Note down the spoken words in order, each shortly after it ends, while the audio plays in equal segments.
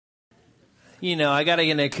I got to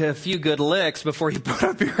get a few good licks before you put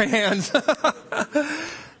up your hands.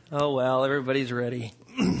 Oh, well, everybody's ready.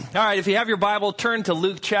 All right, if you have your Bible, turn to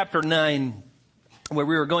Luke chapter 9, where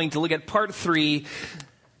we are going to look at part 3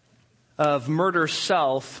 of Murder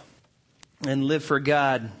Self and Live for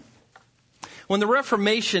God. When the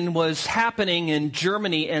Reformation was happening in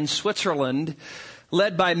Germany and Switzerland,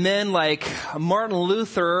 led by men like Martin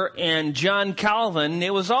Luther and John Calvin,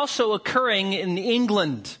 it was also occurring in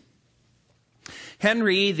England.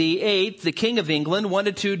 Henry VIII, the King of England,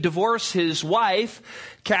 wanted to divorce his wife,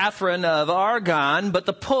 Catherine of Aragon, but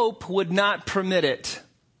the Pope would not permit it.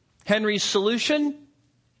 Henry's solution?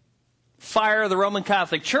 Fire the Roman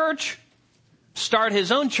Catholic Church, start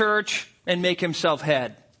his own church, and make himself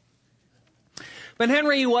head. But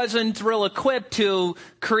Henry wasn't real equipped to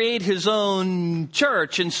create his own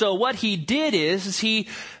church, and so what he did is he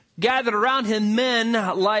gathered around him men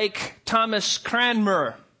like Thomas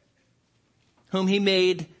Cranmer, whom he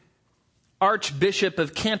made Archbishop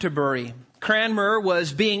of Canterbury. Cranmer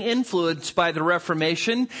was being influenced by the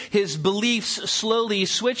Reformation, his beliefs slowly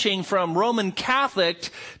switching from Roman Catholic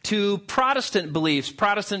to Protestant beliefs.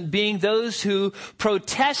 Protestant being those who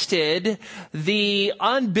protested the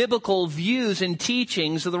unbiblical views and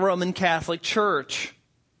teachings of the Roman Catholic Church.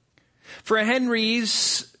 For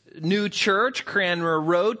Henry's new church, Cranmer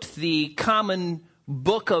wrote the Common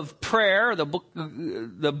Book of Prayer, the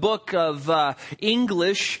book of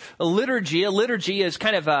English liturgy. A liturgy is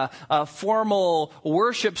kind of a formal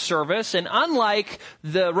worship service, and unlike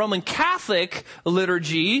the Roman Catholic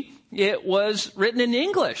liturgy, it was written in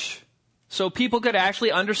English. So people could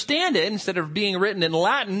actually understand it instead of being written in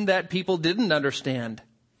Latin that people didn't understand.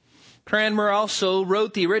 Cranmer also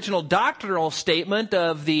wrote the original doctrinal statement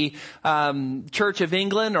of the Church of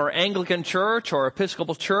England, or Anglican Church, or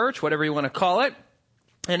Episcopal Church, whatever you want to call it.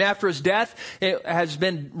 And after his death, it has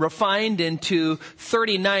been refined into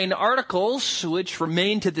 39 articles, which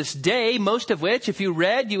remain to this day, most of which, if you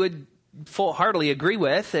read, you would full-heartedly agree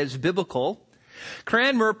with as biblical.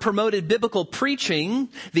 Cranmer promoted biblical preaching,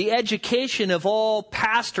 the education of all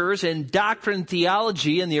pastors in doctrine,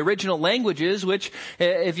 theology in the original languages, which,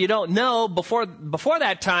 if you don't know, before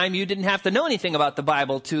that time, you didn't have to know anything about the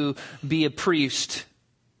Bible to be a priest.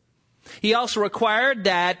 He also required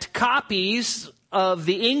that copies of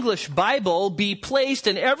the English Bible be placed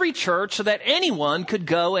in every church so that anyone could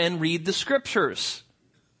go and read the scriptures.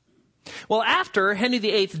 Well, after Henry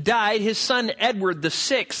VIII died, his son Edward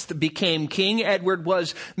VI became king. Edward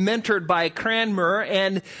was mentored by Cranmer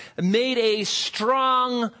and made a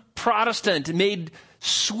strong Protestant, made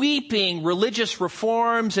sweeping religious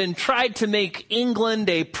reforms, and tried to make England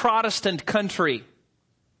a Protestant country.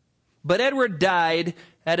 But Edward died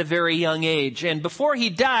at a very young age, and before he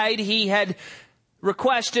died, he had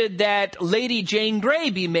requested that Lady Jane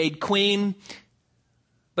Grey be made queen,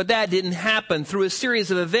 but that didn't happen. Through a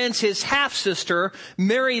series of events, his half-sister,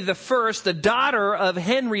 Mary I, the daughter of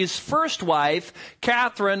Henry's first wife,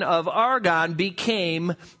 Catherine of Aragon,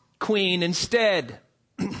 became queen instead.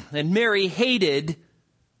 And Mary hated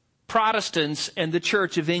Protestants and the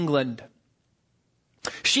Church of England.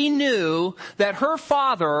 She knew that her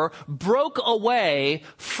father broke away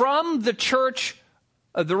from the Church,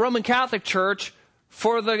 the Roman Catholic Church,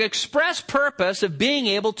 for the express purpose of being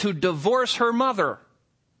able to divorce her mother.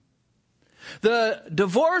 The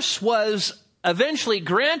divorce was eventually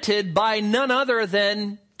granted by none other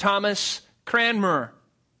than Thomas Cranmer.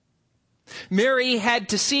 Mary had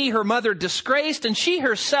to see her mother disgraced, and she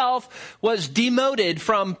herself was demoted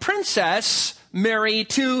from Princess Mary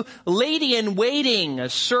to lady-in-waiting, a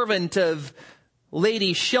servant of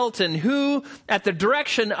Lady Shelton, who, at the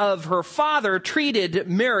direction of her father, treated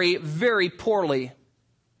Mary very poorly.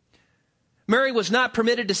 Mary was not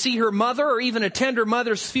permitted to see her mother or even attend her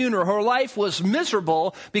mother's funeral. Her life was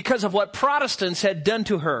miserable because of what Protestants had done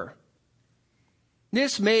to her.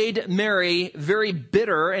 This made Mary very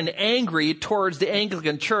bitter and angry towards the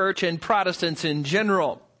Anglican Church and Protestants in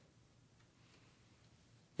general.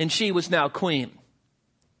 And she was now queen.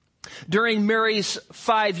 During Mary's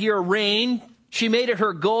 5-year reign, she made it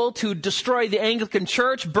her goal to destroy the Anglican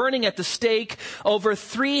Church, burning at the stake over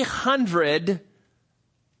 300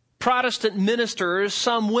 Protestant ministers,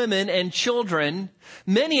 some women and children.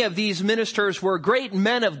 Many of these ministers were great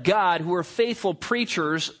men of God who were faithful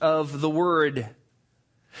preachers of the word.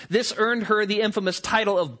 This earned her the infamous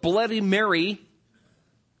title of Bloody Mary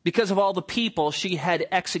because of all the people she had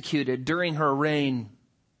executed during her reign.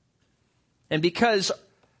 And because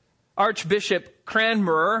Archbishop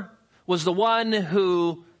Cranmer was the one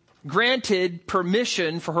who granted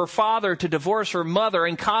permission for her father to divorce her mother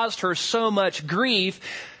and caused her so much grief,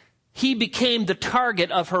 he became the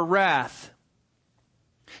target of her wrath.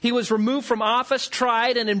 He was removed from office,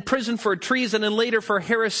 tried, and imprisoned for treason and later for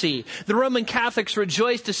heresy. The Roman Catholics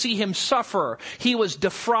rejoiced to see him suffer. He was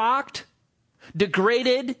defrocked,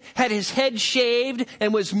 degraded, had his head shaved,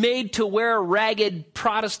 and was made to wear ragged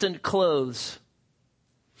Protestant clothes.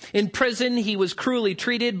 In prison, he was cruelly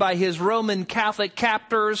treated by his Roman Catholic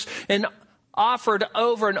captors and offered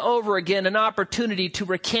over and over again an opportunity to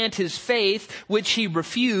recant his faith, which he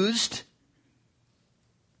refused.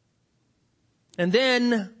 And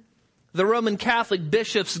then the Roman Catholic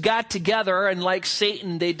bishops got together, and like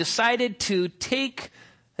Satan, they decided to take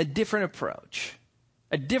a different approach,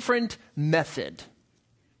 a different method.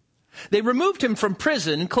 They removed him from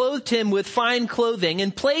prison, clothed him with fine clothing,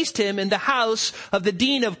 and placed him in the house of the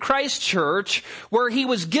dean of Christ Church, where he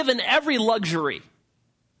was given every luxury.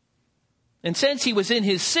 And since he was in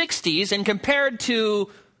his 60s, and compared to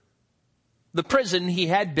the prison he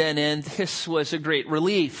had been in, this was a great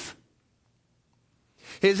relief.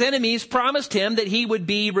 His enemies promised him that he would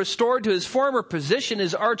be restored to his former position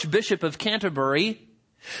as Archbishop of Canterbury,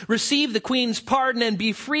 receive the Queen's pardon, and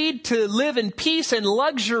be freed to live in peace and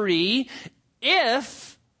luxury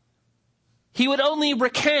if he would only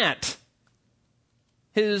recant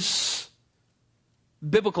his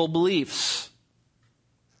biblical beliefs.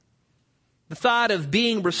 The thought of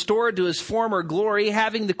being restored to his former glory,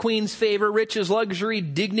 having the Queen's favor, riches, luxury,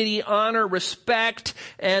 dignity, honor, respect,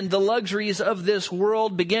 and the luxuries of this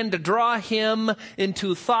world began to draw him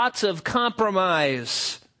into thoughts of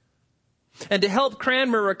compromise. And to help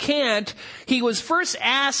Cranmer recant, he was first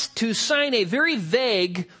asked to sign a very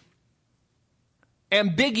vague,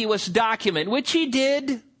 ambiguous document, which he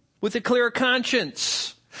did with a clear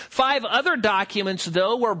conscience. 5 other documents,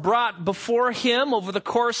 though, were brought before him over the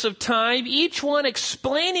course of time, each one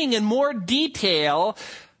explaining in more detail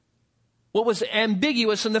what was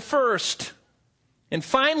ambiguous in the first. And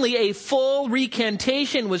finally, a full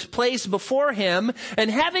recantation was placed before him, and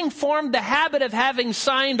having formed the habit of having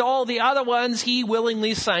signed all the other ones, he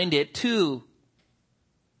willingly signed it too.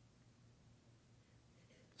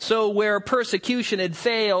 So where persecution had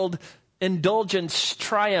failed, indulgence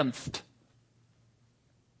triumphed.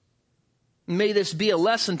 May this be a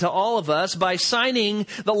lesson to all of us. By signing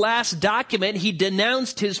the last document, he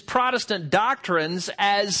denounced his Protestant doctrines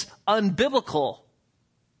as unbiblical.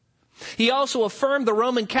 He also affirmed the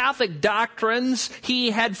Roman Catholic doctrines he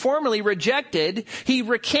had formerly rejected. He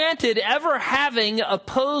recanted ever having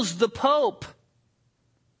opposed the Pope.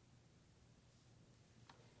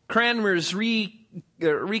 Cranmer's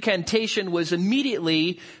recantation was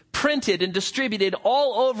immediately printed and distributed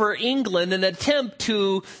all over England in an attempt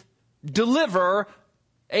to deliver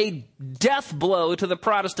a death blow to the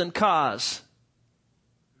Protestant cause.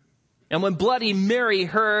 And when Bloody Mary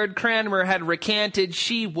heard Cranmer had recanted,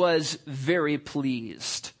 she was very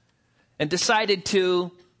pleased and decided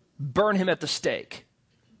to burn him at the stake,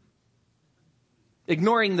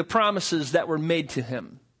 ignoring the promises that were made to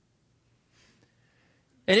him.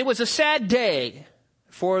 And it was a sad day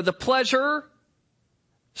for the pleasures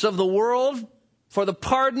of the world, for the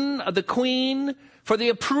pardon of the Queen, for the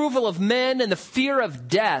approval of men and the fear of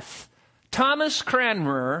death. Thomas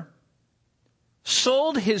Cranmer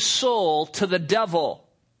sold his soul to the devil,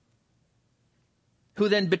 who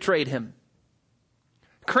then betrayed him.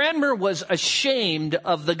 Cranmer was ashamed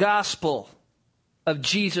of the gospel of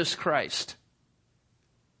Jesus Christ.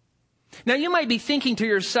 Now you might be thinking to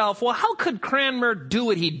yourself, well, how could Cranmer do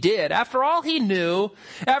what he did? After all he knew,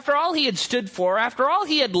 after all he had stood for, after all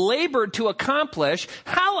he had labored to accomplish,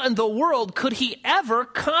 how in the world could he ever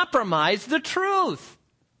compromise the truth?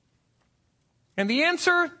 And the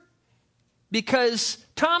answer, because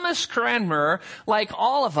Thomas Cranmer, like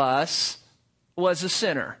all of us, was a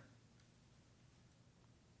sinner.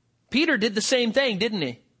 Peter did the same thing, didn't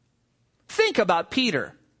he? Think about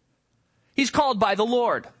Peter. He's called by the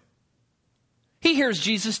Lord. He hears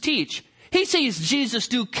Jesus teach. He sees Jesus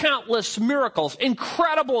do countless miracles,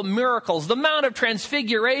 incredible miracles, the Mount of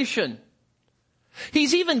Transfiguration.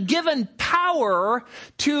 He's even given power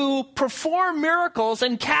to perform miracles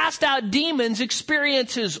and cast out demons,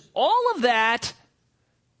 experiences all of that.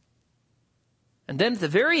 And then at the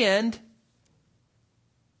very end,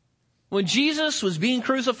 when Jesus was being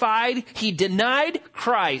crucified, he denied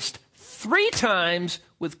Christ 3 times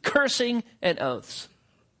with cursing and oaths.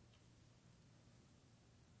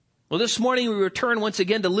 Well, this morning we return once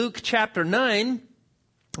again to Luke chapter 9,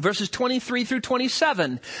 verses 23 through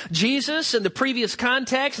 27. Jesus, in the previous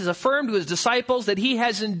context, has affirmed to his disciples that he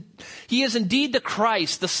is indeed the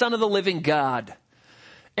Christ, the Son of the living God.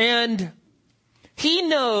 And he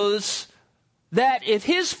knows that if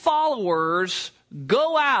his followers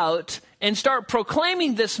go out and start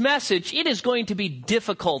proclaiming this message, it is going to be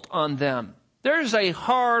difficult on them. There's a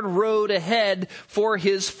hard road ahead for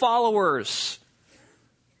his followers.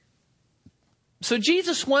 So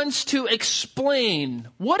Jesus wants to explain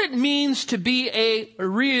what it means to be a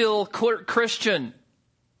real Christian.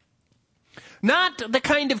 Not the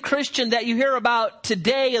kind of Christian that you hear about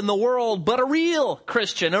today in the world, but a real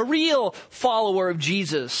Christian, a real follower of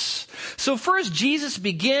Jesus. So first, Jesus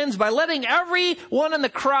begins by letting everyone in the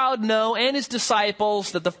crowd know, and his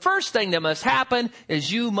disciples, that the first thing that must happen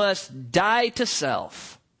is you must die to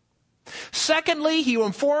self. Secondly, he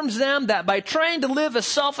informs them that by trying to live a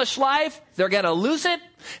selfish life, they're going to lose it.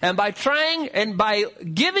 And by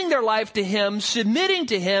giving their life to him, submitting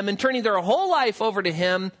to him, and turning their whole life over to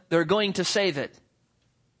him, they're going to save it.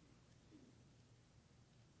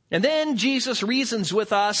 And then Jesus reasons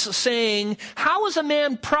with us, saying, how is a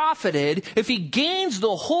man profited if he gains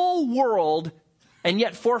the whole world and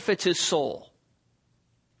yet forfeits his soul?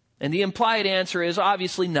 And the implied answer is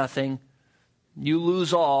obviously nothing. You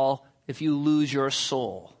lose all if you lose your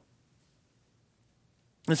soul.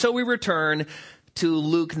 And so we return to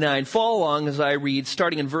Luke 9. Follow along as I read,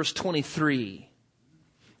 starting in verse 23.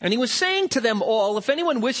 And he was saying to them all, if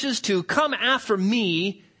anyone wishes to come after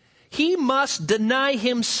me, he must deny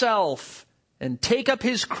himself and take up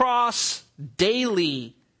his cross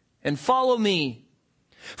daily and follow me.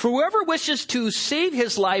 For whoever wishes to save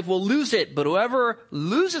his life will lose it, but whoever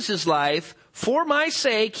loses his life for my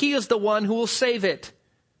sake, he is the one who will save it.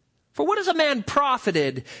 For what is a man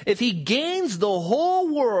profited if he gains the whole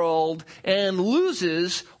world and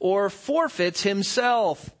loses or forfeits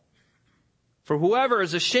himself? For whoever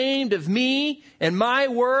is ashamed of me and my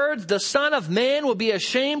words, the Son of Man will be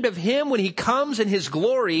ashamed of him when he comes in his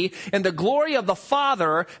glory and the glory of the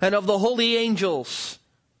Father and of the holy angels.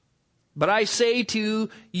 But I say to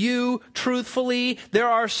you truthfully, there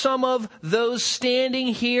are some of those standing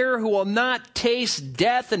here who will not taste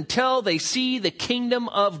death until they see the kingdom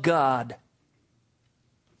of God.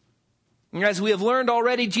 And as we have learned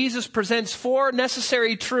already, Jesus presents 4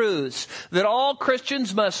 necessary truths that all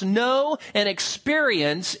Christians must know and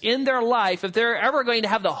experience in their life if they're ever going to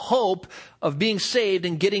have the hope of being saved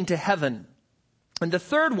and getting to heaven. And the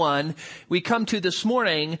third one we come to this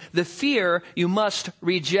morning, the fear you must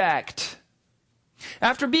reject.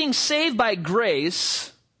 After being saved by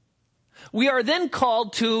grace, we are then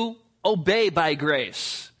called to obey by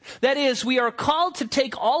grace. That is, we are called to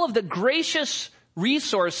take all of the gracious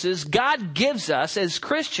resources God gives us as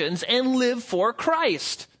Christians and live for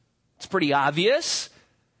Christ. It's pretty obvious.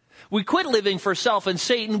 We quit living for self and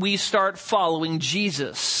Satan, we start following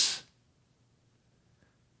Jesus.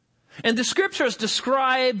 And the scriptures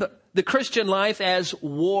describe the Christian life as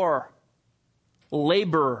war,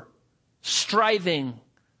 labor, striving,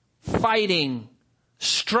 fighting,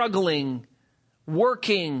 struggling,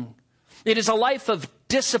 working. It is a life of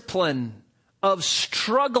discipline, of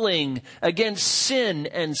struggling against sin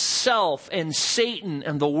and self and Satan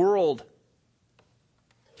and the world.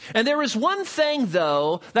 And there is one thing,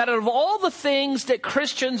 though, that out of all the things that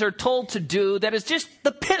Christians are told to do, that is just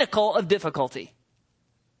the pinnacle of difficulty.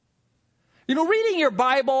 You know, reading your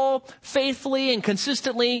Bible faithfully and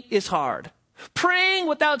consistently is hard. Praying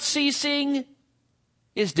without ceasing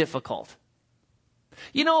is difficult.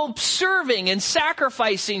 You know, serving and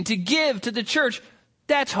sacrificing to give to the church,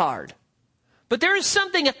 that's hard. But there is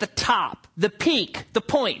something at the top, the peak, the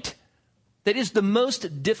point, that is the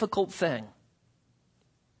most difficult thing.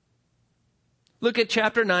 Look at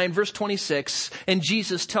chapter 9, verse 26, and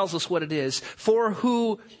Jesus tells us what it is. For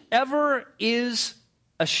whoever is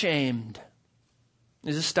ashamed.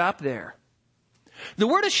 There's a stop there. The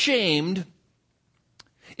word ashamed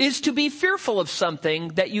is to be fearful of something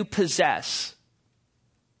that you possess,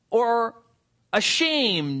 or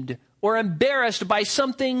ashamed or embarrassed by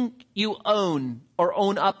something you own or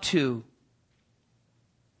own up to.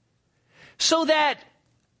 So that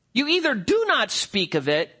you either do not speak of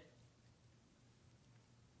it,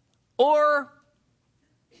 or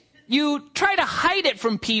you try to hide it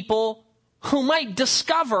from people who might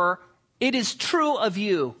discover it is true of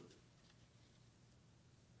you.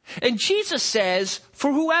 And Jesus says,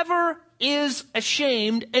 for whoever is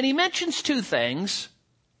ashamed, and he mentions 2 things.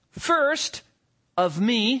 First, of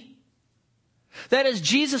me. That is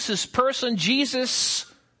Jesus' person, Jesus'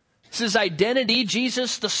 identity,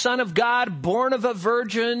 Jesus, the Son of God, born of a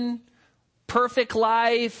virgin, perfect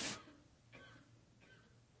life,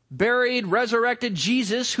 buried, resurrected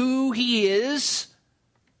Jesus, who he is.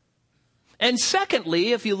 And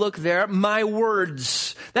secondly, if you look there, my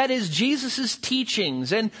words. That is Jesus'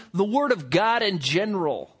 teachings and the Word of God in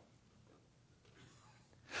general.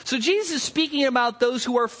 So Jesus is speaking about those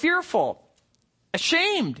who are fearful,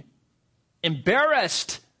 ashamed,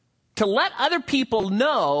 embarrassed, to let other people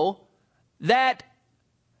know that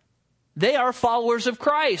they are followers of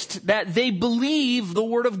Christ, that they believe the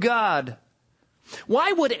Word of God.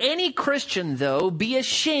 Why would any Christian, though, be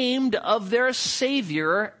ashamed of their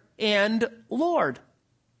Savior and Lord?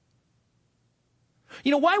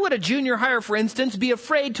 Why would a junior hire, for instance, be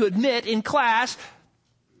afraid to admit in class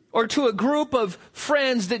or to a group of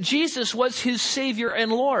friends that Jesus was his Savior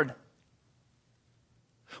and Lord?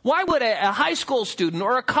 Why would a high school student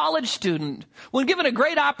or a college student, when given a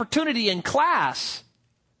great opportunity in class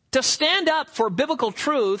to stand up for biblical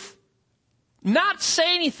truth, not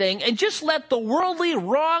say anything and just let the worldly,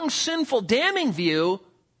 wrong, sinful, damning view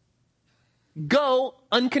go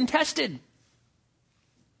uncontested?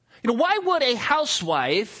 Why would a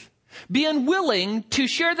housewife be unwilling to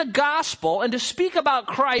share the gospel and to speak about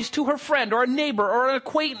Christ to her friend or a neighbor or an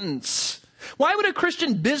acquaintance? Why would a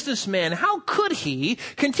Christian businessman, how could he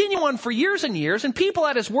continue on for years and years and people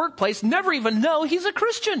at his workplace never even know he's a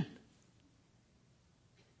Christian?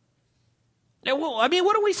 Now, what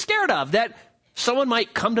are we scared of? That someone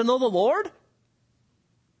might come to know the Lord?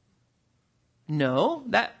 No,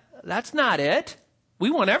 that's not it.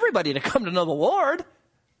 We want everybody to come to know the Lord.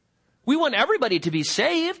 We want everybody to be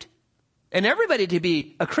saved and everybody to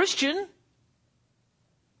be a Christian.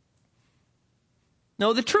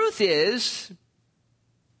 No, the truth is,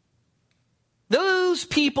 those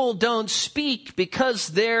people don't speak because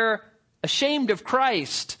they're ashamed of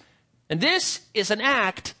Christ. And this is an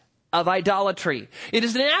act of idolatry. It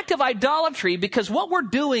is an act of idolatry because what we're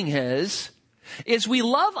doing is we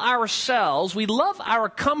love ourselves, we love our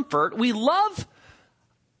comfort, we love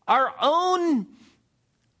our own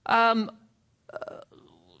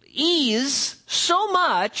ease so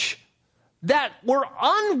much that we're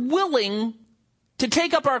unwilling to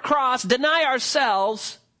take up our cross, deny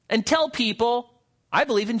ourselves, and tell people, I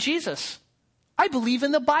believe in Jesus. I believe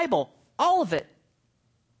in the Bible. All of it.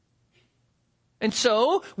 And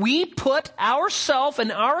so we put ourself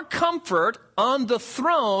and our comfort on the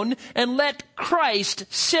throne and let Christ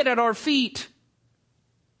sit at our feet.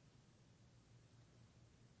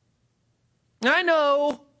 I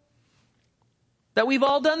know that we've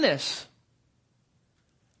all done this.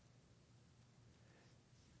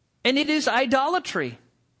 And it is idolatry.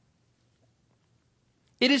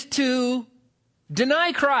 It is to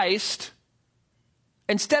deny Christ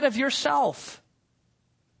instead of yourself.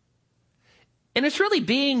 And it's really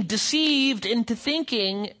being deceived into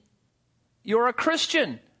thinking you're a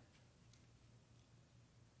Christian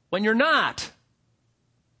when you're not.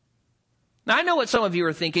 Now, I know what some of you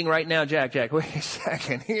are thinking right now, Jack, wait a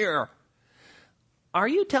second here. Are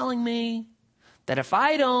you telling me that if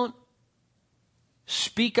I don't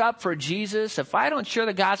speak up for Jesus, if I don't share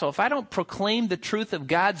the gospel, if I don't proclaim the truth of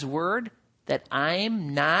God's word, that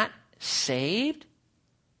I'm not saved?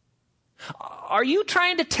 Are you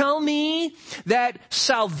trying to tell me that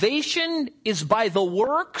salvation is by the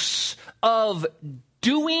works of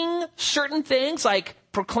doing certain things like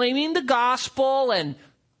proclaiming the gospel and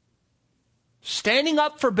standing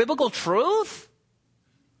up for biblical truth?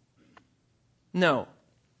 No.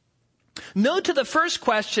 No to the first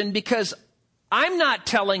question, because I'm not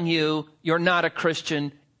telling you you're not a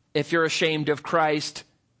Christian if you're ashamed of Christ.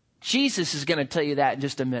 Jesus is going to tell you that in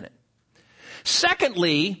just a minute.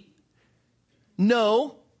 Secondly,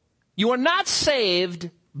 no, you are not saved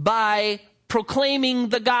by proclaiming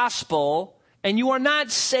the gospel, and you are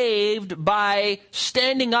not saved by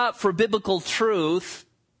standing up for biblical truth.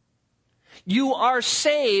 You are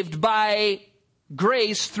saved by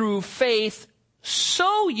grace through faith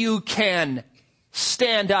so you can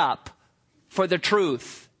stand up for the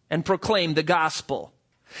truth and proclaim the gospel.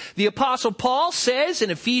 The Apostle Paul says in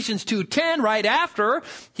Ephesians 2:10, right after,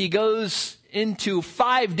 he goes into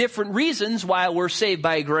 5 different reasons why we're saved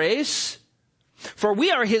by grace. For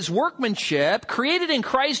we are his workmanship, created in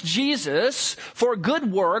Christ Jesus for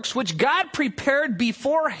good works, which God prepared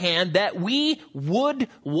beforehand that we would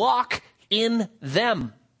walk in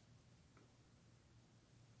them.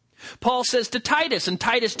 Paul says to Titus in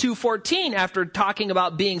Titus 2:14, after talking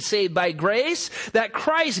about being saved by grace, that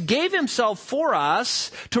Christ gave himself for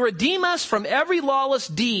us to redeem us from every lawless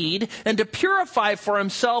deed and to purify for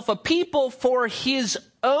himself a people for his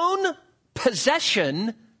own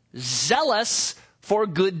possession, zealous for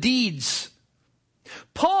good deeds.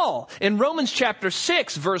 Paul, in Romans chapter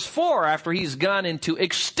 6, verse 4, after he's gone into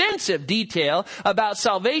extensive detail about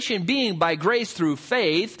salvation being by grace through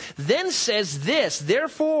faith, then says this,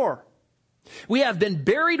 therefore, We have been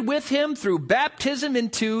buried with him through baptism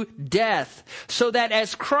into death, so that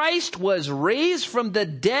as Christ was raised from the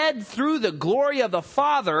dead through the glory of the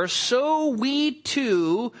Father, so we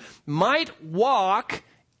too might walk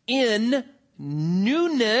in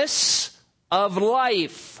newness of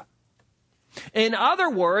life. In other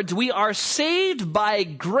words, we are saved by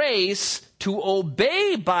grace to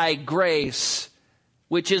obey by grace,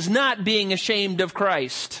 which is not being ashamed of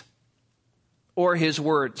Christ or his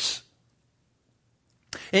words.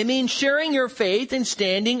 It means sharing your faith and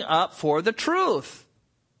standing up for the truth.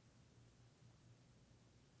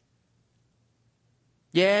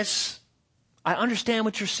 Yes, I understand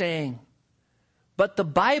what you're saying, but the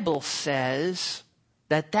Bible says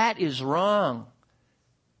that that is wrong.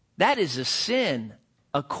 That is a sin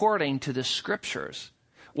according to the Scriptures.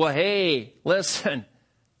 Well, hey, listen.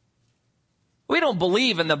 We don't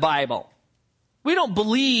believe in the Bible. We don't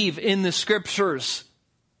believe in the Scriptures.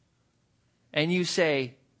 And you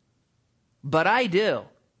say, but I do.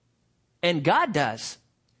 And God does.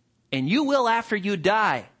 And you will after you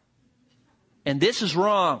die. And this is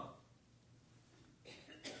wrong.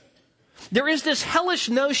 There is this hellish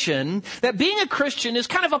notion that being a Christian is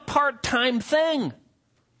kind of a part-time thing.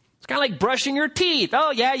 It's kind of like brushing your teeth.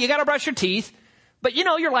 Oh yeah, you got to brush your teeth. But you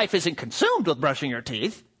know, your life isn't consumed with brushing your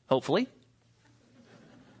teeth, hopefully.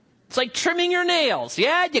 It's like trimming your nails.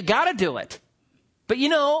 Yeah, you got to do it. But you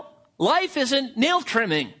know, life isn't nail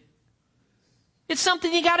trimming. It's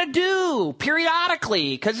something you got to do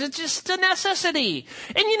periodically because it's just a necessity.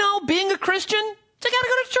 And you know, being a Christian, you got to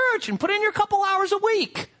go to church and put in your couple hours a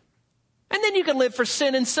week. And then you can live for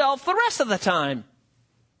sin and self the rest of the time.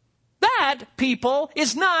 That, people,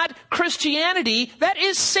 is not Christianity. That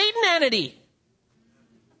is Satananity.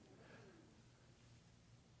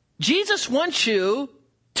 Jesus wants you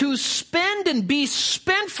to spend and be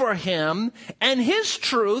spent for him and his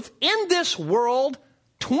truth in this world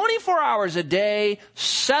 24 hours a day,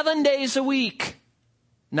 7 days a week,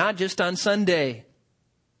 not just on Sunday.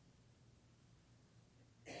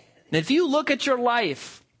 And if you look at your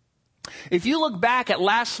life, if you look back at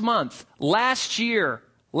last month, last year,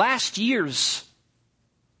 last year's,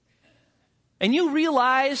 and you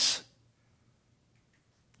realize,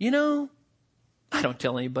 you know, I don't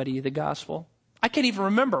tell anybody the gospel. I can't even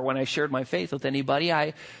remember when I shared my faith with anybody.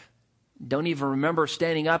 I don't even remember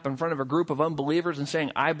standing up in front of a group of unbelievers and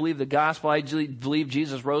saying, I believe the gospel. I believe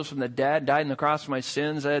Jesus rose from the dead, died on the cross for my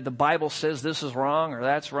sins. The Bible says this is wrong or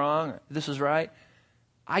that's wrong or this is right.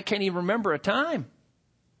 I can't even remember a time.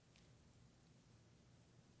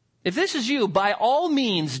 If this is you, by all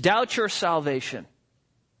means, doubt your salvation.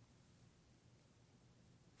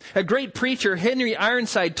 A great preacher, Henry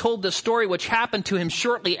Ironside, told this story which happened to him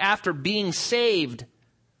shortly after being saved.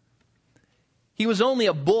 He was only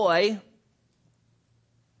a boy,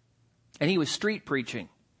 and he was street preaching.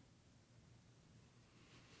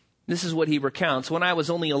 This is what he recounts. When I was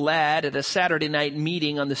only a lad at a Saturday night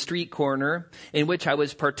meeting on the street corner in which I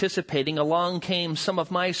was participating, along came some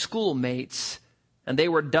of my schoolmates. And they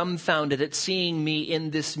were dumbfounded at seeing me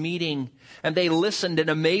in this meeting. And they listened in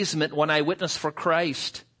amazement when I witnessed for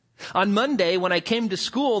Christ. On Monday, when I came to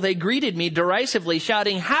school, they greeted me derisively,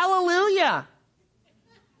 shouting, Hallelujah!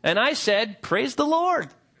 And I said, Praise the Lord.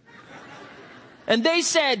 And they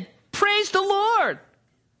said, Praise the Lord.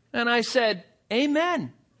 And I said,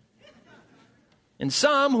 Amen. And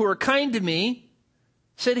some who were kind to me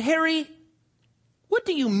said, Harry, what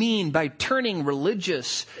do you mean by turning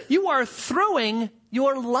religious? You are throwing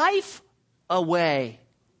your life away.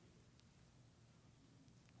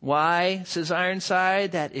 Why, says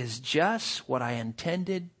Ironside, that is just what I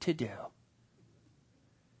intended to do.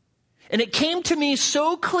 And it came to me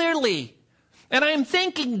so clearly, and I am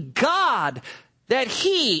thanking God that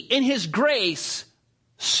he, in his grace,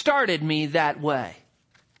 started me that way.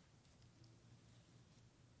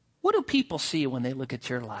 What do people see when they look at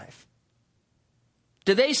your life?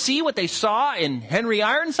 Do they see what they saw in Henry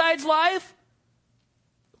Ironside's life?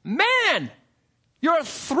 Man, you're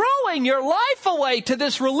throwing your life away to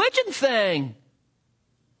this religion thing.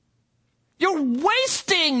 You're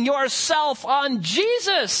wasting yourself on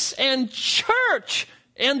Jesus and church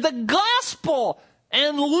and the gospel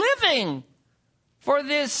and living for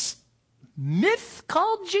this myth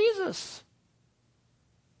called Jesus.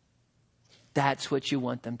 That's what you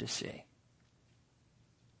want them to see.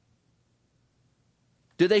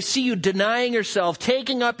 Do they see you denying yourself,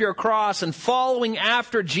 taking up your cross and following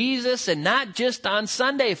after Jesus and not just on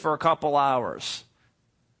Sunday for a couple hours?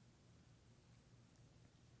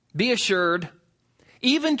 Be assured,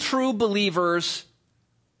 even true believers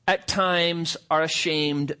at times are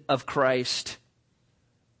ashamed of Christ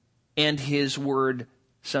and his word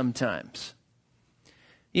sometimes.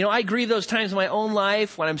 You know, I grieve those times in my own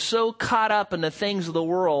life when I'm so caught up in the things of the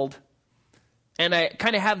world and I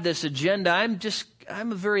kind of have this agenda. I'm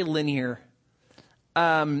very linear.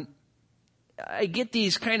 I get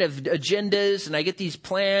these kind of agendas and I get these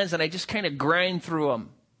plans and I just kind of grind through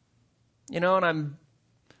them. You know, and I'm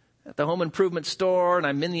at the home improvement store and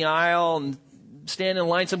I'm in the aisle and standing in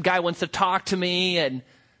line. Some guy wants to talk to me and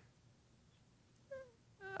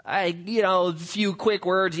a few quick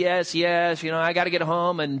words. Yes. I got to get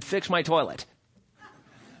home and fix my toilet.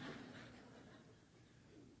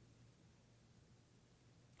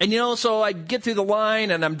 And so I get through the line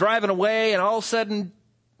and I'm driving away and all of a sudden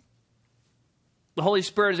the Holy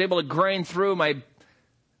Spirit is able to grind through my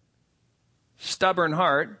stubborn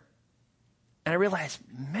heart. And I realize,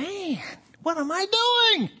 man, what am I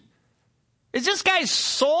doing? Is this guy's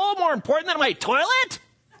soul more important than my toilet?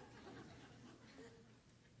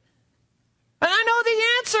 And I know the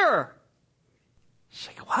answer. It's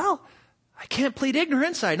like, well, I can't plead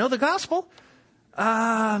ignorance. I know the gospel.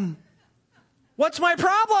 What's my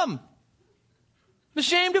problem? I'm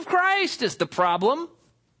ashamed of Christ is the problem.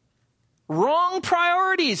 Wrong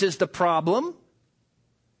priorities is the problem.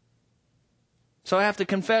 So I have to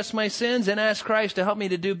confess my sins and ask Christ to help me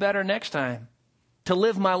to do better next time, to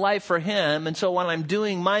live my life for Him. And so when I'm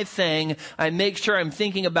doing my thing, I make sure I'm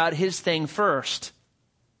thinking about His thing first.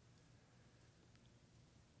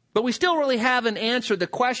 But we still really haven't answered the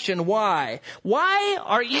question, why? Why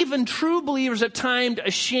are even true believers at times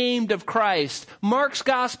ashamed of Christ? Mark's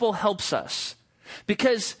gospel helps us.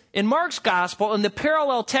 Because in Mark's gospel, in the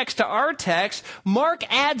parallel text to our text, Mark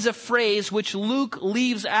adds a phrase which Luke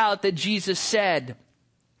leaves out that Jesus said.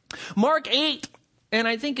 Mark 8, and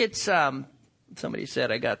I think it's, somebody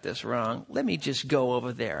said I got this wrong. Let me just go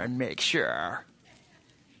over there and make sure.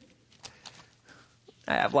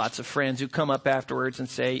 I have lots of friends who come up afterwards and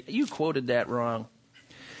say, you quoted that wrong.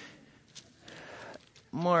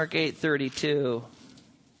 Mark 8:32.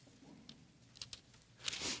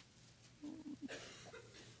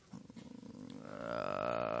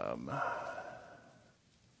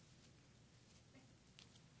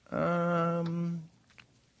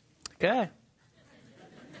 Okay.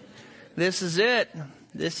 This is it.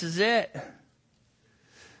 They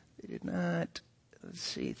did not. Let's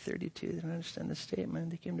see, 32. They don't understand the statement.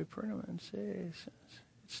 They came to Capernaum and say,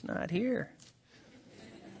 it's not here.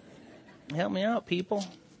 Help me out, people.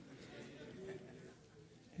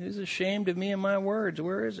 Who's ashamed of me and my words?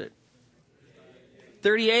 Where is it?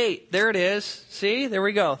 38. There it is. See? There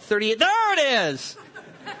we go. 38. There it is.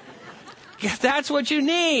 That's what you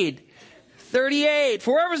need. 38.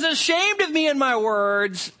 For whoever's ashamed of me and my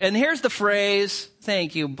words, and here's the phrase.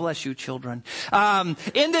 Thank you. Bless you, children.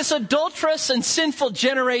 In this adulterous and sinful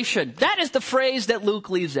generation. That is the phrase that Luke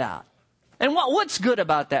leaves out. And what's good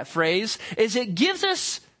about that phrase is it gives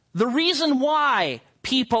us the reason why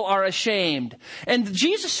people are ashamed. And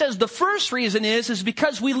Jesus says the first reason is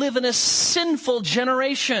because we live in a sinful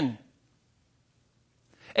generation.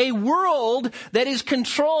 A world that is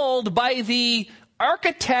controlled by the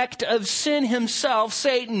architect of sin himself,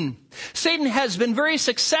 Satan. Satan has been very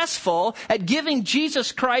successful at giving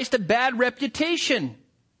Jesus Christ a bad reputation.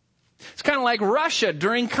 It's kind of like Russia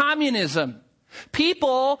during communism.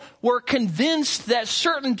 People were convinced that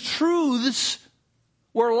certain truths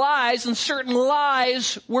were lies and certain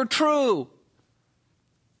lies were true.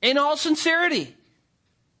 In all sincerity.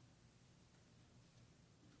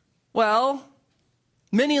 Well,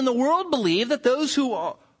 many in the world believe that those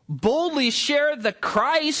who boldly share the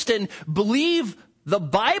Christ and believe the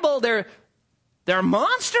Bible, they're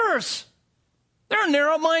monsters. They're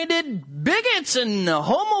narrow-minded bigots and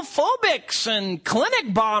homophobics and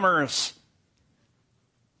clinic bombers.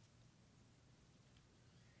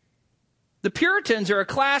 The Puritans are a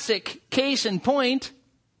classic case in point.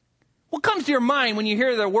 What comes to your mind when you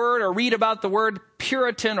hear the word or read about the word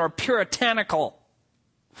Puritan or puritanical?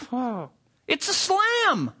 It's a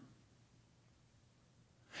slam.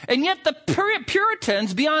 And yet the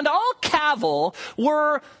Puritans, beyond all cavil,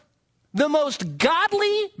 were the most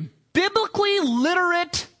godly, biblically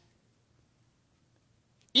literate,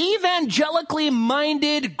 evangelically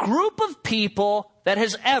minded group of people that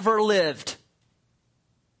has ever lived.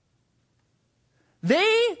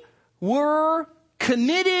 They were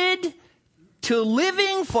committed to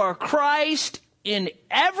living for Christ in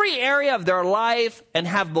every area of their life and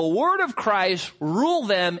have the Word of Christ rule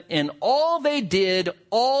them in all they did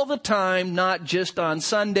all the time, not just on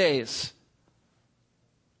Sundays.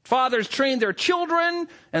 Fathers trained their children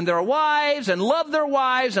and their wives and loved their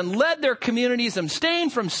wives and led their communities and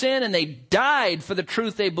abstained from sin, and they died for the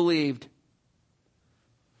truth they believed.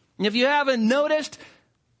 And if you haven't noticed,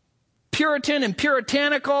 Puritan and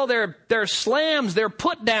puritanical. They're slams, they're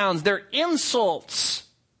put downs, they're insults.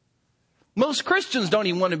 Most Christians don't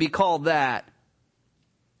even want to be called that.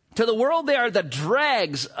 To the world, they are the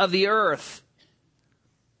dregs of the earth.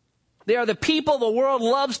 They are the people the world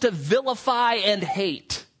loves to vilify and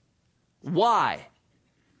hate. Why?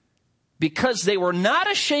 Because they were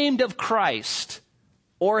not ashamed of Christ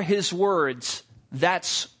or his words.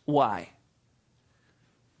 That's why.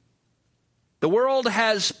 The world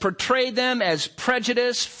has portrayed them as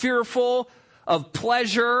prejudiced, fearful of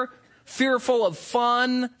pleasure, fearful of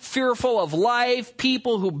fun, fearful of life,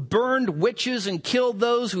 people who burned witches and killed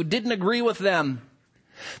those who didn't agree with them.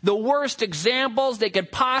 The worst examples they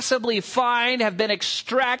could possibly find have been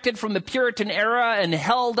extracted from the Puritan era and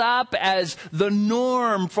held up as the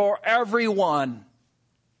norm for everyone.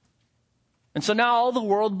 And so now all the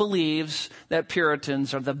world believes that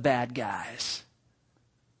Puritans are the bad guys.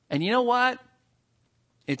 And you know what?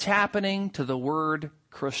 It's happening to the word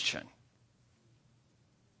Christian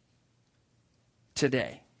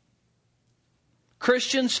today.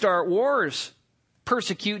 Christians start wars,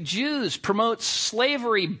 persecute Jews, promote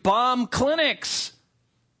slavery, bomb clinics,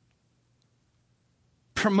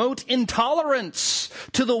 promote intolerance.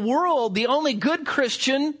 To the world, the only good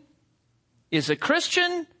Christian is a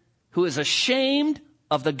Christian who is ashamed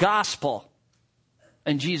of the gospel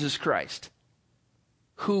and Jesus Christ,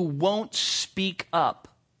 who won't speak up.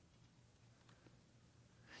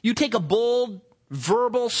 You take a bold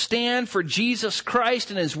verbal stand for Jesus Christ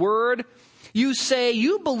and his word. You say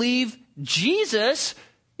you believe Jesus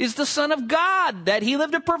is the Son of God, that he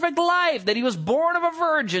lived a perfect life, that he was born of a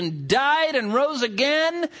virgin, died and rose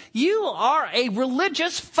again. You are a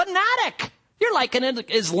religious fanatic. You're like an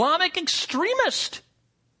Islamic extremist,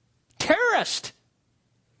 terrorist.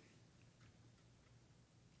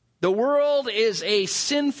 The world is a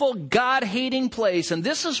sinful, God-hating place, and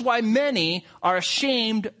this is why many are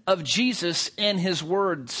ashamed of Jesus and his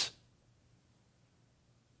words.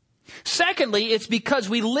 Secondly, it's because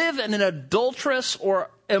we live in an adulterous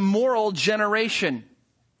or immoral generation.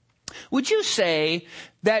 Would you say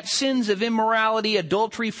that sins of immorality,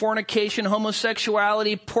 adultery, fornication,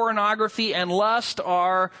 homosexuality, pornography, and lust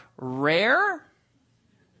are rare?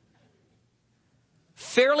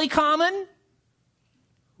 Fairly common?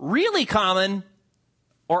 Really common?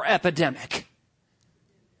 Or epidemic?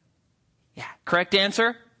 Yeah, correct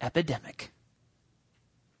answer, epidemic.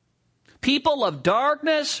 People of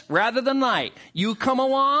darkness rather than light. You come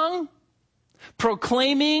along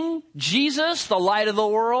proclaiming Jesus, the light of the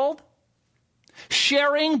world,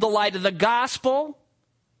 sharing the light of the gospel,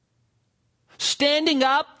 standing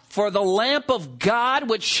up for the lamp of God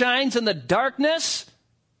which shines in the darkness,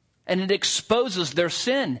 and it exposes their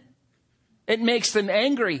sin. It makes them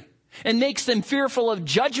angry and makes them fearful of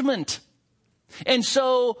judgment. And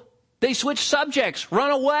so they switch subjects,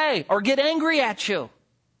 run away, or get angry at you.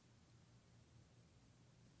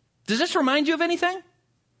 Does this remind you of anything?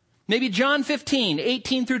 Maybe John 15,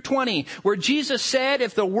 18 through 20, where Jesus said,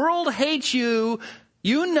 if the world hates you,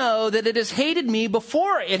 you know that it has hated me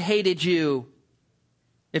before it hated you.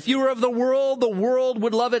 If you were of the world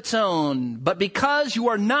would love its own. But because you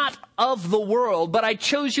are not of the world, but I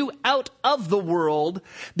chose you out of the world,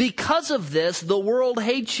 because of this, the world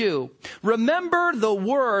hates you. Remember the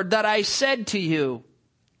word that I said to you.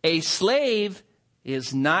 A slave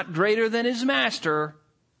is not greater than his master.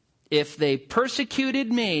 If they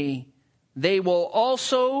persecuted me, they will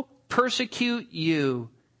also persecute you.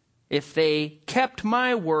 If they kept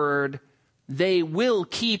my word, they will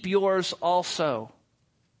keep yours also.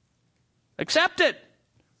 Accept it.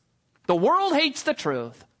 The world hates the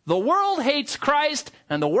truth. The world hates Christ,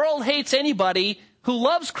 and the world hates anybody who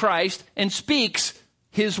loves Christ and speaks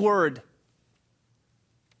his word.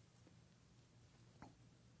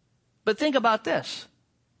 But think about this.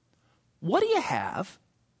 What do you have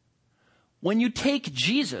when you take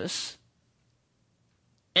Jesus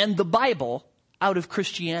and the Bible out of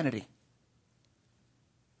Christianity?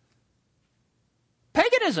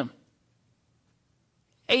 Paganism.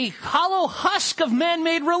 A hollow husk of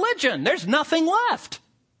man-made religion. There's nothing left.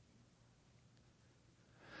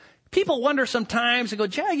 People wonder sometimes, they go,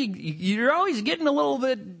 Jack, you're always getting a little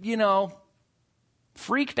bit,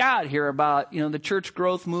 freaked out here about, the church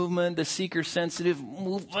growth movement, the seeker-sensitive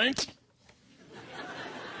movement.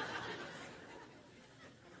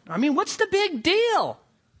 What's the big deal?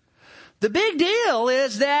 The big deal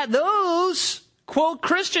is that those quote,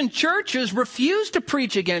 Christian churches refuse to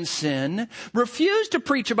preach against sin, refuse to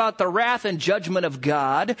preach about the wrath and judgment of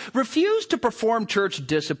God, refuse to perform church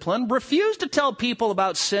discipline, refuse to tell people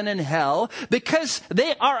about sin and hell because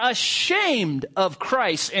they are ashamed of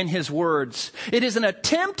Christ and his words. It is an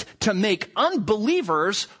attempt to make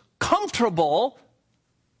unbelievers comfortable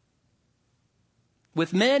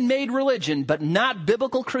with man-made religion, but not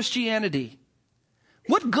biblical Christianity.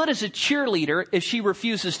 What good is a cheerleader if she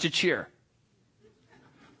refuses to cheer?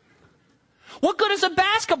 What good is a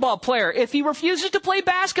basketball player if he refuses to play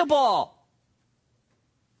basketball?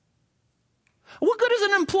 What good is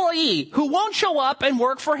an employee who won't show up and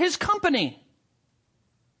work for his company?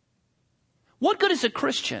 What good is a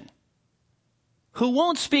Christian who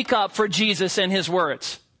won't speak up for Jesus and his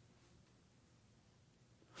words?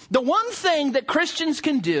 The one thing that Christians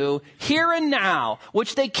can do here and now,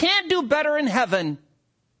 which they can't do better in heaven,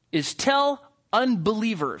 is tell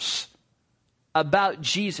unbelievers about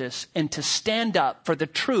Jesus and to stand up for the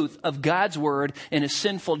truth of God's word in a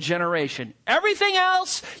sinful generation. Everything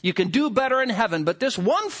else you can do better in heaven, but this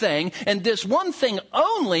one thing, and this one thing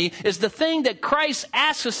only, is the thing that Christ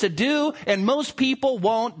asks us to do, and most people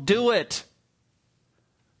won't do it.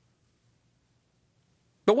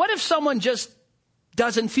 But what if someone just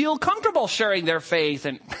doesn't feel comfortable sharing their faith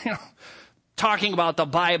and talking about the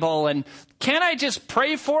Bible, and can't I just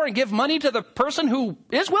pray for and give money to the person who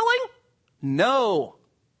is willing? No.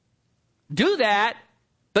 Do that,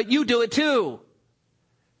 but you do it too.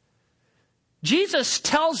 Jesus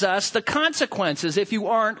tells us the consequences if you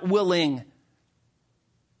aren't willing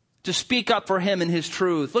to speak up for him and his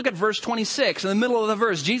truth. Look at verse 26. In the middle of the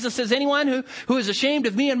verse, Jesus says, anyone who is ashamed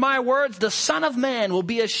of me and my words, the Son of Man will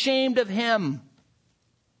be ashamed of him.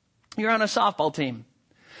 You're on a softball team.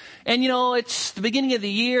 And it's the beginning of the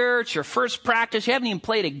year. It's your first practice. You haven't even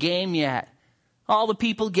played a game yet. All the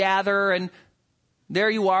people gather, and there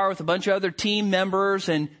you are with a bunch of other team members,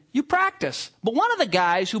 and you practice. But one of the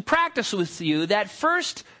guys who practiced with you that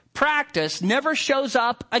first practice never shows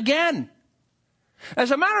up again.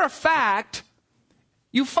 As a matter of fact,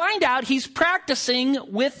 you find out he's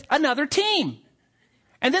practicing with another team.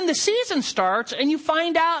 And then the season starts, and you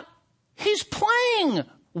find out he's playing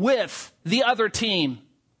with the other team.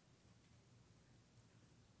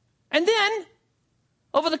 And then,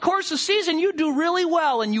 over the course of the season, you do really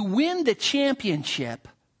well and you win the championship.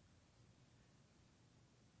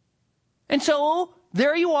 And so,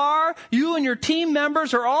 there you are. You and your team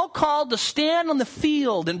members are all called to stand on the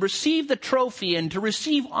field and receive the trophy and to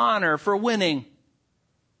receive honor for winning.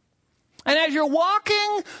 And as you're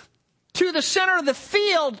walking to the center of the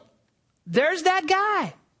field, there's that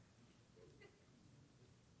guy.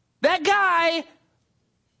 That guy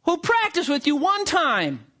who practiced with you one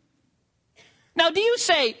time. Now, do you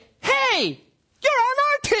say, hey, you're on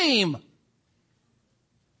our team.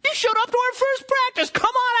 You showed up to our first practice.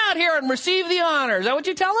 Come on out here and receive the honor. Is that what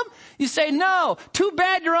you tell him? You say, no, too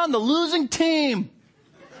bad you're on the losing team.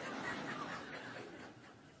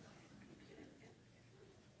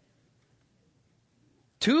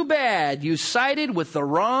 Too bad you sided with the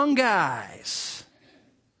wrong guys.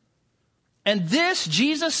 And this,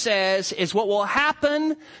 Jesus says, is what will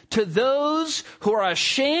happen to those who are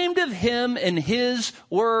ashamed of him and his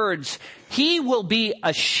words. He will be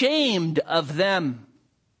ashamed of them.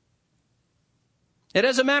 It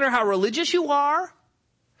doesn't matter how religious you are.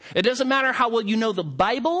 It doesn't matter how well you know the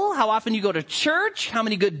Bible, how often you go to church, how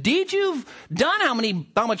many good deeds you've done,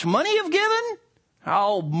 how much money you've given,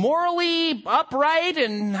 how morally upright,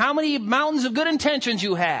 and how many mountains of good intentions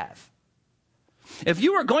you have. If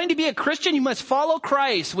you are going to be a Christian, you must follow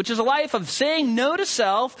Christ, which is a life of saying no to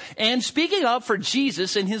self and speaking up for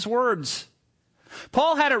Jesus and his words.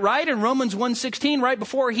 Paul had it right in Romans 1:16, right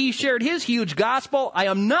before he shared his huge gospel. I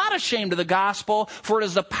am not ashamed of the gospel, for it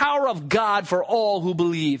is the power of God for all who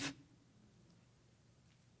believe.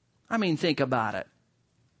 I mean, think about it.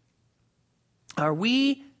 Are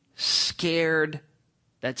we scared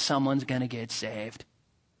that someone's going to get saved?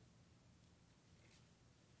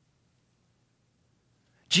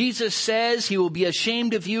 Jesus says he will be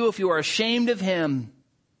ashamed of you if you are ashamed of him.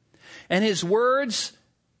 And his words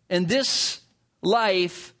in this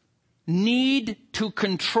life need to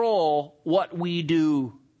control what we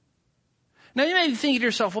do. Now you may be thinking to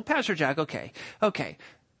yourself, well, Pastor Jack, okay. All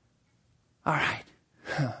right.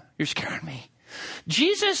 You're scaring me.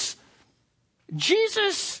 Jesus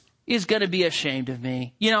is going to be ashamed of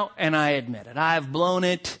me. And I admit it. I've blown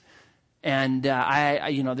it. And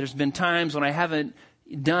there's been times when I haven't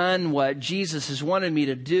done what Jesus has wanted me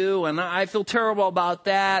to do, and I feel terrible about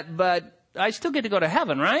that, but I still get to go to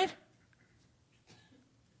heaven, right?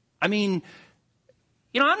 I mean,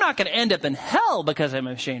 I'm not going to end up in hell because I'm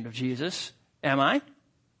ashamed of Jesus, am I?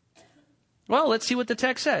 Well, let's see what the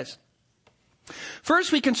text says.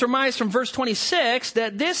 First, we can surmise from verse 26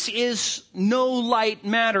 that this is no light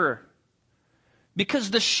matter,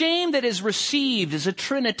 because the shame that is received is a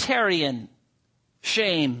Trinitarian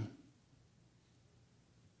shame.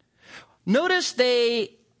 Notice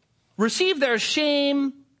they receive their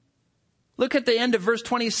shame. Look at the end of verse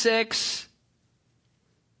 26.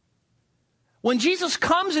 When Jesus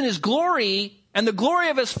comes in his glory and the glory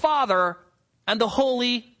of his Father and the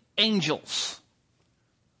holy angels.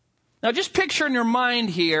 Now just picture in your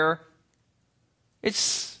mind here,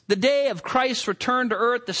 it's the day of Christ's return to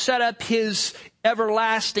earth to set up his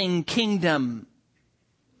everlasting kingdom.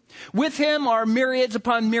 With him are myriads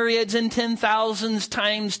upon myriads and 10,000s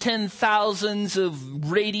times 10,000s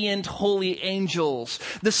of radiant holy angels.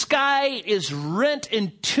 The sky is rent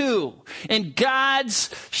in two, and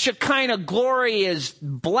God's Shekinah glory is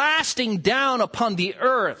blasting down upon the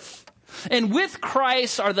earth. And with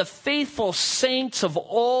Christ are the faithful saints of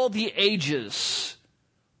all the ages.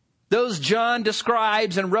 Those John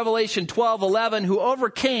describes in Revelation 12:11 who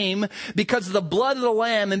overcame because of the blood of the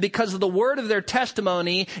Lamb and because of the word of their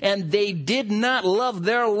testimony, and they did not love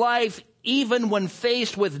their life even when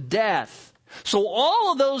faced with death. So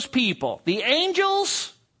all of those people, the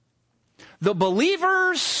angels, the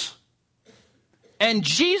believers, and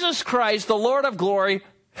Jesus Christ, the Lord of glory,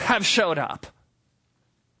 have showed up.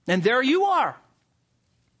 And there you are.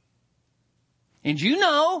 And you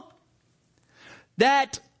know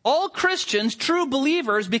that all Christians, true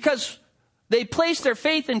believers, because they place their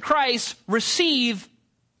faith in Christ, receive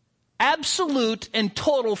absolute and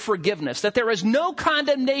total forgiveness. That there is no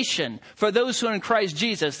condemnation for those who are in Christ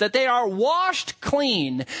Jesus. That they are washed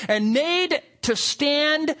clean and made to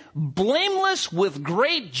stand blameless with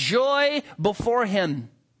great joy before him.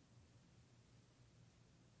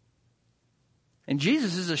 And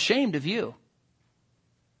Jesus is ashamed of you.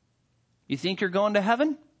 You think you're going to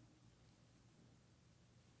heaven?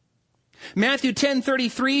 Matthew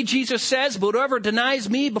 10:33, Jesus says, "But whoever denies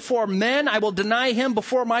me before men, I will deny him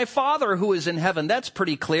before my Father who is in heaven." That's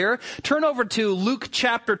pretty clear. Turn over to Luke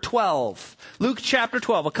chapter 12. Luke chapter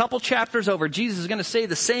 12, a couple chapters over. Jesus is going to say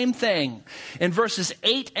the same thing in verses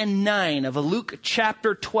 8 and 9 of Luke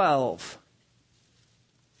chapter 12.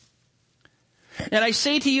 "And I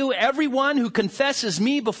say to you, everyone who confesses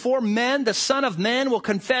me before men, the Son of Man will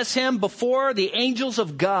confess him before the angels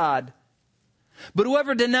of God. But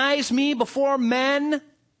whoever denies me before men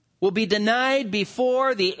will be denied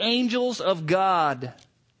before the angels of God."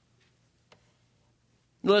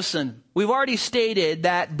 Listen, we've already stated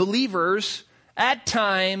that believers at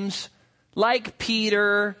times, like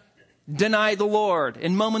Peter, deny the Lord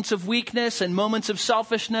in moments of weakness and moments of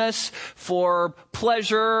selfishness, for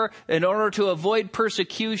pleasure, in order to avoid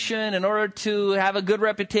persecution, in order to have a good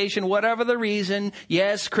reputation, whatever the reason.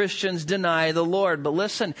 Yes, Christians deny the Lord. But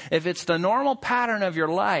listen, if it's the normal pattern of your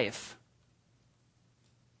life,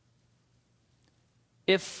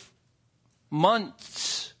 if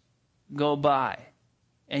months go by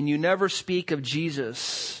and you never speak of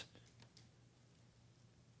Jesus,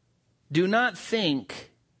 do not think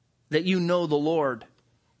that you know the Lord.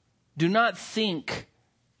 Do not think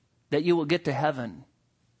that you will get to heaven.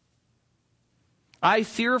 I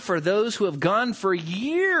fear for those who have gone for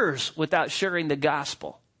years without sharing the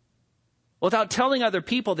gospel, without telling other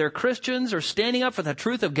people they're Christians or standing up for the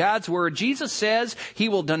truth of God's word. Jesus says he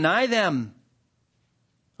will deny them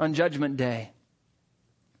on Judgment Day.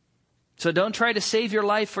 So don't try to save your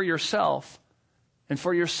life for yourself and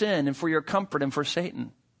for your sin and for your comfort and for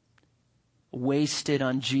Satan. Wasted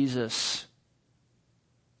on Jesus.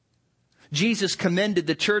 Jesus commended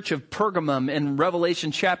the church of Pergamum in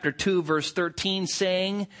Revelation chapter 2 verse 13,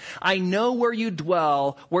 saying, "I know where you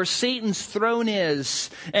dwell, where Satan's throne is,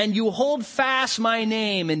 and you hold fast my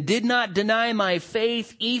name and did not deny my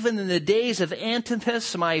faith, even in the days of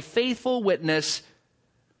Antipas, my faithful witness,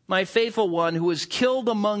 my faithful one who was killed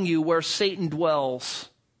among you where Satan dwells."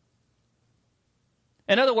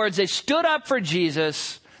 In other words, they stood up for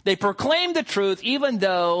Jesus. They proclaimed the truth even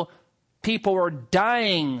though people were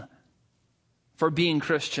dying for being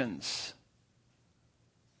Christians.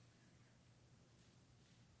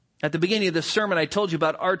 At the beginning of this sermon, I told you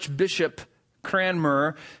about Archbishop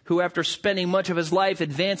Cranmer, who after spending much of his life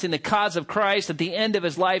advancing the cause of Christ, at the end of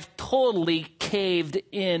his life totally caved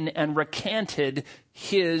in and recanted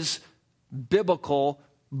his biblical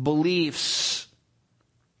beliefs.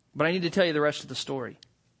 But I need to tell you the rest of the story.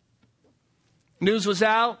 News was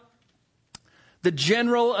out. The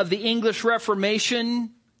general of the English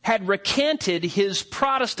Reformation had recanted his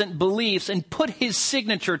Protestant beliefs and put his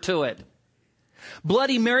signature to it.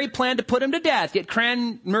 Bloody Mary planned to put him to death, yet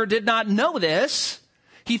Cranmer did not know this.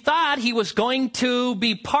 He thought he was going to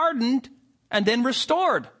be pardoned and then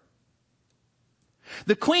restored.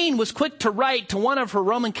 The Queen was quick to write to one of her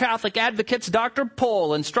Roman Catholic advocates, Dr.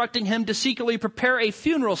 Pole, instructing him to secretly prepare a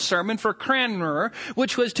funeral sermon for Cranmer,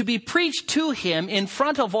 which was to be preached to him in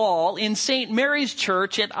front of all in St. Mary's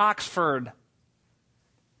Church at Oxford,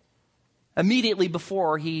 immediately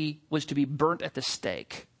before he was to be burnt at the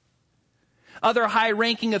stake. Other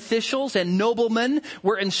high-ranking officials and noblemen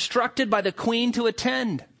were instructed by the Queen to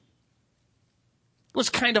attend. It was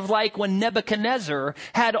kind of like when Nebuchadnezzar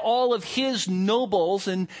had all of his nobles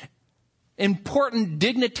and important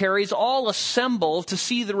dignitaries all assembled to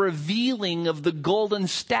see the revealing of the golden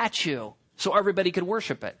statue so everybody could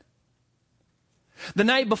worship it. The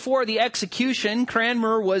night before the execution,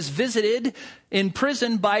 Cranmer was visited in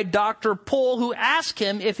prison by Dr. Pole, who asked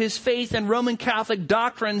him if his faith in Roman Catholic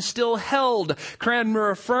doctrine still held.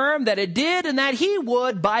 Cranmer affirmed that it did and that he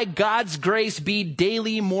would, by God's grace, be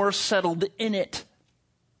daily more settled in it.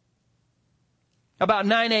 About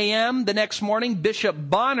 9 a.m. the next morning, Bishop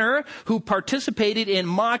Bonner, who participated in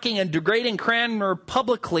mocking and degrading Cranmer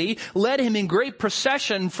publicly, led him in great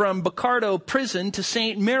procession from Bocardo prison to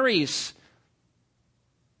St. Mary's,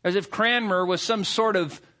 as if Cranmer was some sort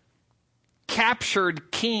of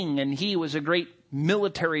captured king and he was a great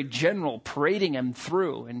military general parading him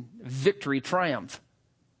through in victory triumph.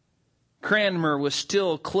 Cranmer was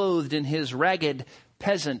still clothed in his ragged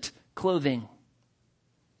peasant clothing.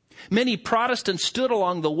 Many Protestants stood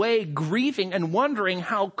along the way grieving and wondering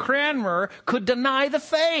how Cranmer could deny the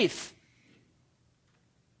faith.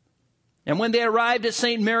 And when they arrived at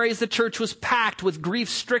St. Mary's, the church was packed with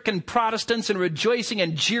grief-stricken Protestants and rejoicing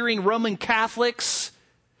and jeering Roman Catholics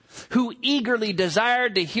who eagerly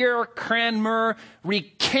desired to hear Cranmer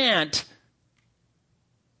recant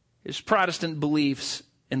his Protestant beliefs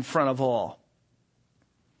in front of all.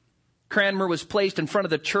 Cranmer was placed in front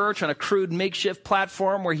of the church on a crude makeshift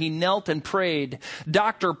platform where he knelt and prayed.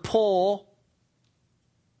 Dr. Pole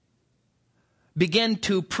began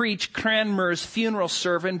to preach Cranmer's funeral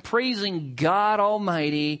sermon, praising God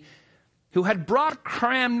Almighty, who had brought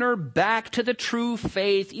Cranmer back to the true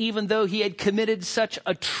faith, even though he had committed such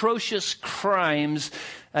atrocious crimes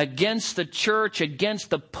against the church, against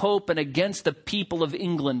the Pope, and against the people of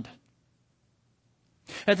England.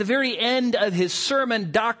 At the very end of his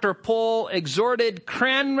sermon, Dr. Pole exhorted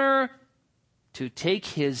Cranmer to take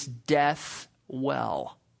his death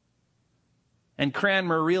well. And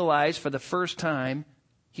Cranmer realized for the first time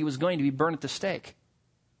he was going to be burned at the stake.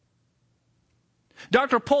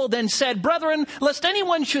 Dr. Pole then said, "Brethren, lest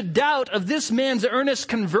anyone should doubt of this man's earnest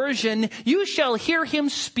conversion, you shall hear him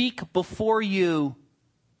speak before you."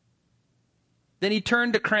 Then he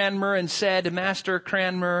turned to Cranmer and said, "Master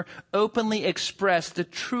Cranmer, openly express the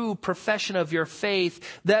true profession of your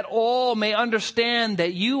faith, that all may understand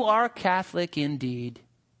that you are Catholic indeed."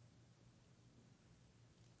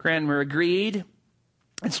 Cranmer agreed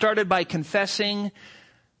and started by confessing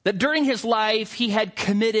that during his life he had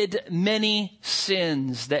committed many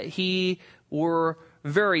sins that he were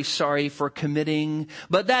very sorry for committing,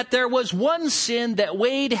 but that there was one sin that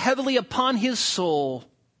weighed heavily upon his soul.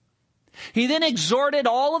 He then exhorted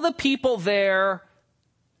all of the people there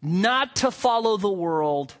not to follow the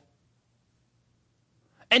world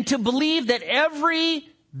and to believe that every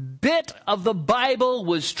bit of the Bible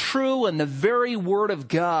was true and the very Word of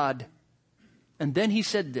God. And then he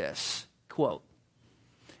said this, quote,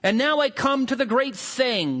 "And now I come to the great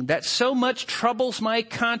thing that so much troubles my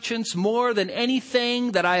conscience more than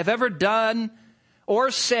anything that I have ever done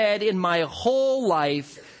or said in my whole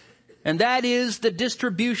life, and that is the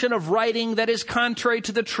distribution of writing that is contrary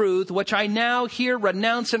to the truth, which I now here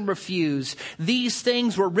renounce and refuse. These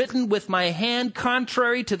things were written with my hand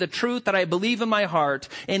contrary to the truth that I believe in my heart,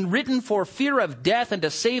 and written for fear of death and to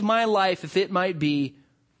save my life if it might be.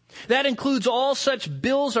 That includes all such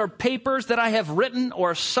bills or papers that I have written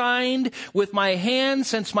or signed with my hand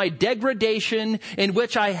since my degradation, in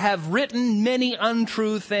which I have written many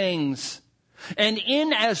untrue things. And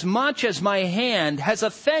inasmuch as my hand has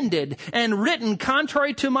offended and written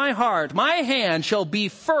contrary to my heart, my hand shall be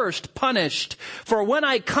first punished. For when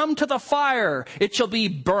I come to the fire, it shall be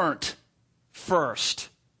burnt first."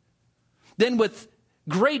 Then with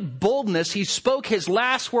great boldness, he spoke his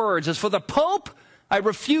last words. "As for the Pope, I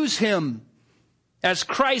refuse him as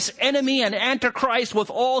Christ's enemy and Antichrist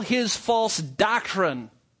with all his false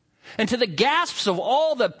doctrine." And to the gasps of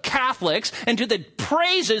all the Catholics and to the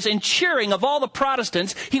praises and cheering of all the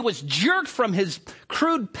Protestants, he was jerked from his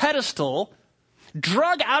crude pedestal,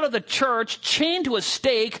 drug out of the church, chained to a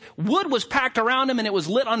stake, wood was packed around him, and it was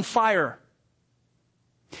lit on fire.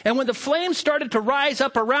 And when the flames started to rise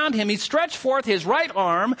up around him, he stretched forth his right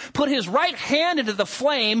arm, put his right hand into the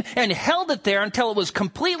flame, and held it there until it was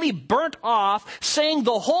completely burnt off, saying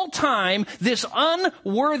the whole time, "This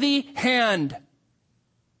unworthy hand."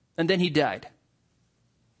 And then he died.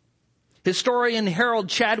 Historian Harold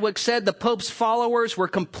Chadwick said the Pope's followers were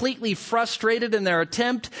completely frustrated in their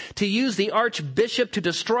attempt to use the Archbishop to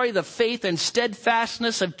destroy the faith and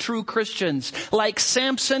steadfastness of true Christians. Like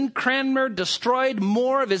Samson, Cranmer destroyed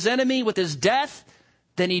more of his enemy with his death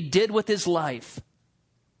than he did with his life.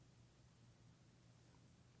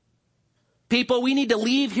 People, we need to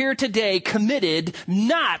leave here today committed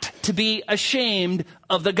not to be ashamed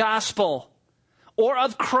of the gospel or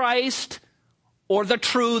of Christ or the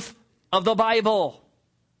truth of the Bible.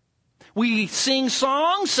 We sing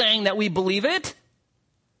songs saying that we believe it.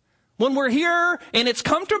 When we're here and it's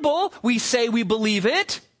comfortable, we say we believe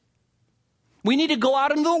it. We need to go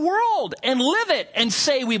out into the world and live it and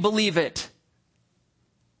say we believe it.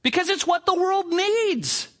 Because it's what the world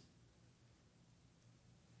needs.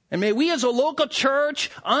 And may we as a local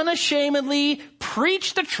church unashamedly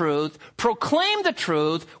preach the truth, proclaim the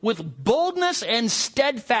truth with boldness and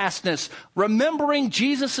steadfastness, remembering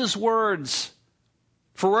Jesus' words.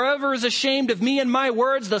 For whoever is ashamed of me and my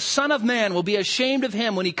words, the Son of Man will be ashamed of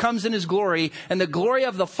him when he comes in his glory and the glory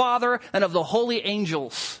of the Father and of the holy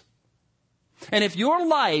angels. And if your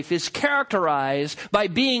life is characterized by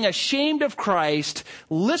being ashamed of Christ,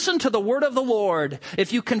 listen to the word of the Lord.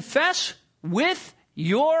 If you confess with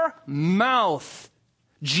your mouth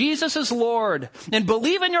Jesus is Lord, and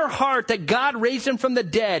believe in your heart that God raised him from the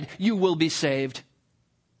dead, you will be saved.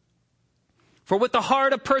 For with the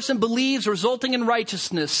heart a person believes, resulting in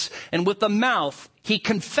righteousness, and with the mouth he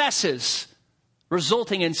confesses,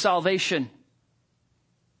 resulting in salvation.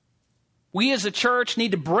 We as a church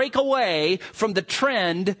need to break away from the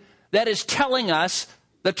trend that is telling us,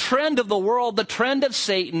 the trend of the world, the trend of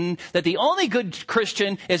Satan, that the only good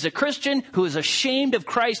Christian is a Christian who is ashamed of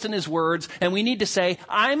Christ and his words. And we need to say,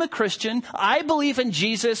 I'm a Christian, I believe in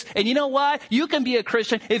Jesus, and you know what? You can be a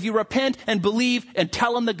Christian if you repent and believe and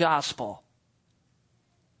tell them the gospel.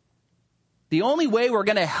 The only way we're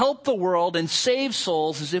going to help the world and save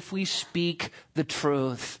souls is if we speak the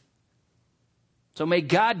truth. So may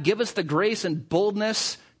God give us the grace and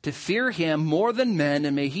boldness to fear him more than men,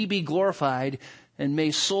 and may he be glorified, and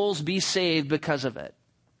may souls be saved because of it.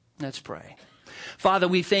 Let's pray. Father,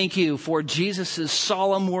 we thank you for Jesus'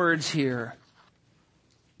 solemn words here.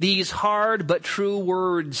 These hard but true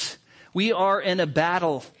words. We are in a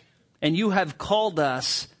battle, and you have called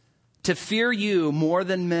us to fear you more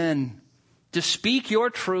than men, to speak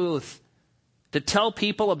your truth, to tell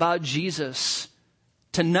people about Jesus,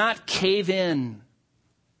 to not cave in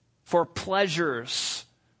for pleasures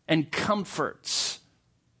and comforts.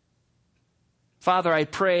 Father, I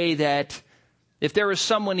pray that if there is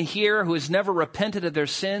someone here who has never repented of their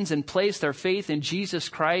sins and placed their faith in Jesus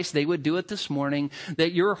Christ, they would do it this morning,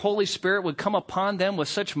 that your Holy Spirit would come upon them with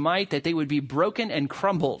such might that they would be broken and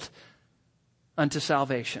crumbled unto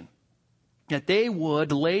salvation, that they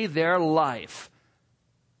would lay their life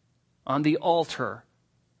on the altar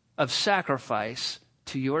of sacrifice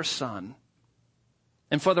to your Son.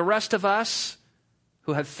 And for the rest of us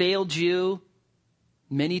who have failed you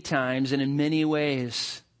many times and in many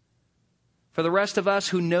ways, for the rest of us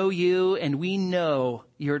who know you and we know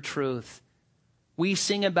your truth, we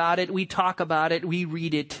sing about it, we talk about it, we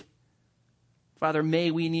read it. Father,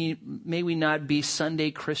 may we not be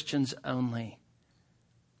Sunday Christians only.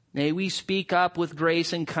 May we speak up with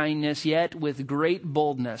grace and kindness, yet with great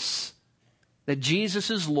boldness, that Jesus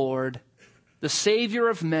is Lord, the Savior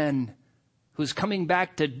of men, who's coming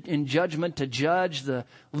back in judgment to judge the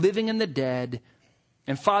living and the dead.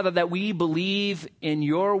 And Father, that we believe in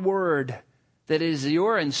your word, that it is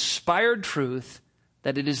your inspired truth,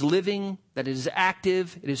 that it is living, that it is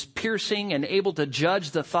active, it is piercing and able to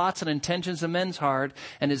judge the thoughts and intentions of men's heart,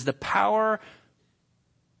 and is the power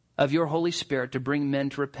of your Holy Spirit to bring men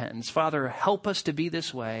to repentance. Father, help us to be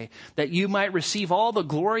this way, that you might receive all the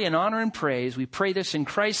glory and honor and praise. We pray this in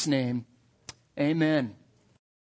Christ's name. Amen.